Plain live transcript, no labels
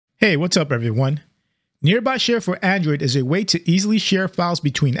Hey, what's up everyone? Nearby Share for Android is a way to easily share files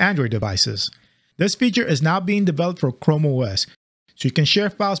between Android devices. This feature is now being developed for Chrome OS, so you can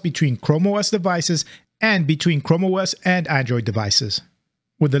share files between Chrome OS devices and between Chrome OS and Android devices.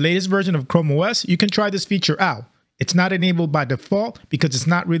 With the latest version of Chrome OS, you can try this feature out. It's not enabled by default because it's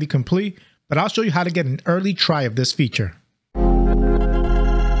not really complete, but I'll show you how to get an early try of this feature.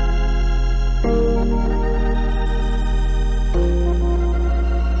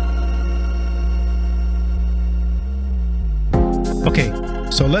 Okay,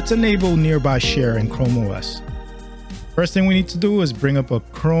 so let's enable Nearby Share in Chrome OS. First thing we need to do is bring up a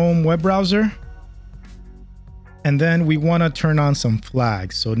Chrome web browser. And then we want to turn on some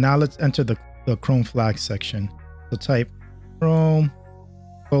flags. So now let's enter the Chrome flags section. So type Chrome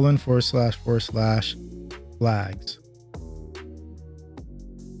 // flags.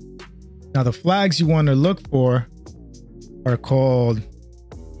 Now the flags you want to look for are called,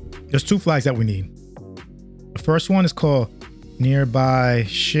 there's two flags that we need. The first one is called Nearby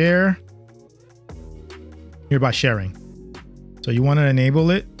Sharing. So you want to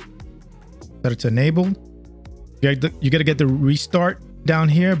enable it, set it to enabled. You got to get the restart down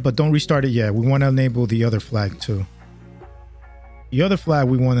here, but don't restart it yet. We want to enable the other flag too. The other flag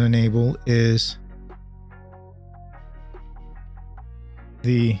we want to enable is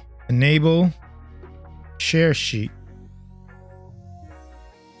the enable Sharesheet.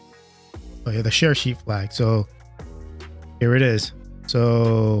 Oh yeah, the Sharesheet flag. So here it is.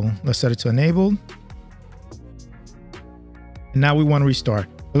 So let's set it to enabled. And now we want to restart.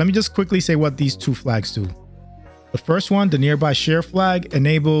 Let me just quickly say what these two flags do. The first one, the Nearby Share flag,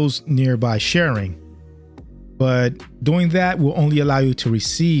 enables nearby sharing. But doing that will only allow you to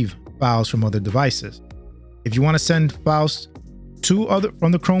receive files from other devices. If you want to send files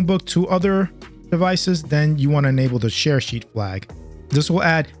from the Chromebook to other devices, then you want to enable the Sharesheet flag. This will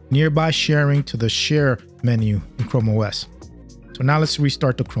add nearby sharing to the share menu in Chrome OS. So now let's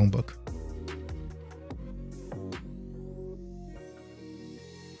restart the Chromebook.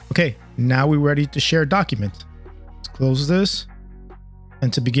 Okay, now we're ready to share documents. Let's close this.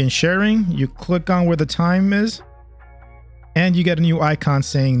 And to begin sharing, you click on where the time is and you get a new icon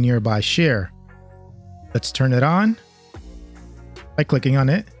saying Nearby Share. Let's turn it on by clicking on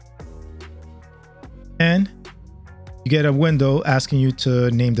it. And you get a window asking you to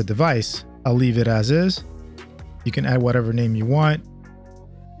name the device. I'll leave it as is. You can add whatever name you want.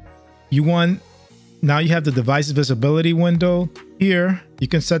 Now you have the device visibility window. Here, you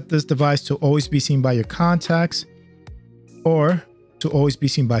can set this device to always be seen by your contacts, or to always be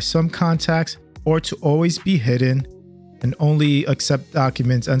seen by some contacts, or to always be hidden and only accept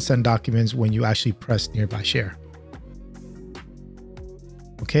documents and send documents when you actually press Nearby Share.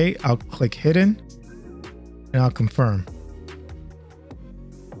 Okay, I'll click hidden and I'll confirm.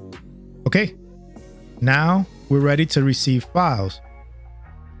 Okay, now we're ready to receive files.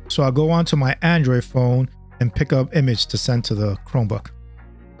 So I'll go onto my Android phone and pick up image to send to the Chromebook.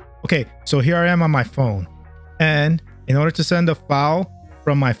 Okay, so here I am on my phone. And in order to send a file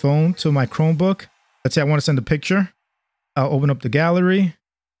from my phone to my Chromebook, let's say I want to send a picture. I'll open up the gallery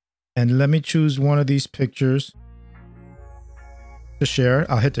and let me choose one of these pictures to share.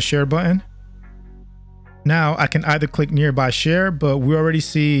 I'll hit the share button. Now I can either click Nearby Share, but we already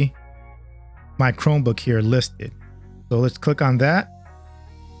see my Chromebook here listed. So let's click on that.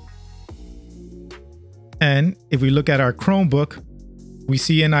 And if we look at our Chromebook, we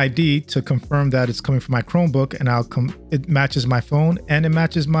see an ID to confirm that it's coming from my Chromebook, and it matches my phone and it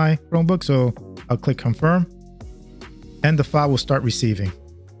matches my Chromebook. So I'll click confirm and the file will start receiving.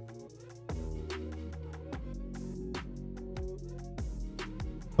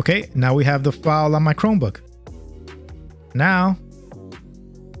 Okay, now we have the file on my Chromebook. Now,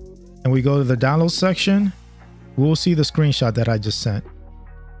 and we go to the download section, we'll see the screenshot that I just sent.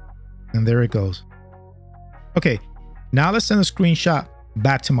 And there it goes. Okay, now let's send a screenshot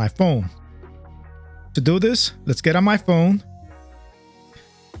back to my phone. To do this, let's get on my phone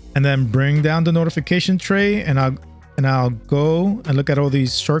and then bring down the notification tray, and I'll go and look at all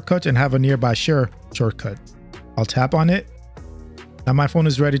these shortcuts and have a Nearby Share shortcut. I'll tap on it. Now my phone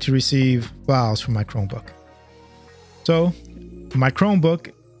is ready to receive files from my Chromebook. So my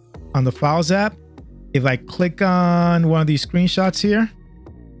Chromebook, on the Files app, if I click on one of these screenshots here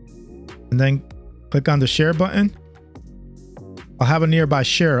and then click on the share button, I'll have a Nearby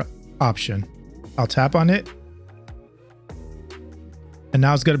Share option. I'll tap on it. And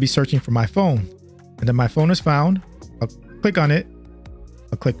now it's going to be searching for my phone. And then my phone is found. I'll click on it.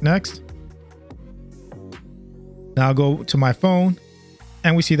 I'll click next. Now I'll go to my phone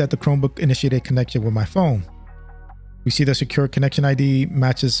and we see that the Chromebook initiated connection with my phone. We see the secure connection ID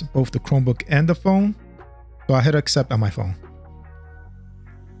matches both the Chromebook and the phone. So I hit accept on my phone.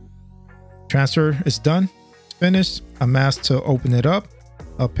 Transfer is done. It's finished. I'm asked to open it up.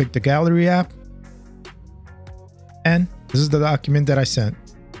 I'll pick the gallery app. And this is the document that I sent.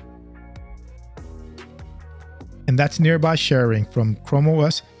 And that's nearby sharing from Chrome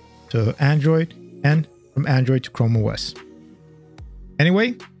OS to Android and from Android to Chrome OS.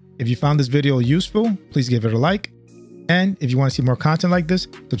 Anyway, if you found this video useful, please give it a like. And if you want to see more content like this,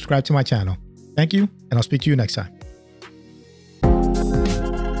 subscribe to my channel. Thank you, and I'll speak to you next time.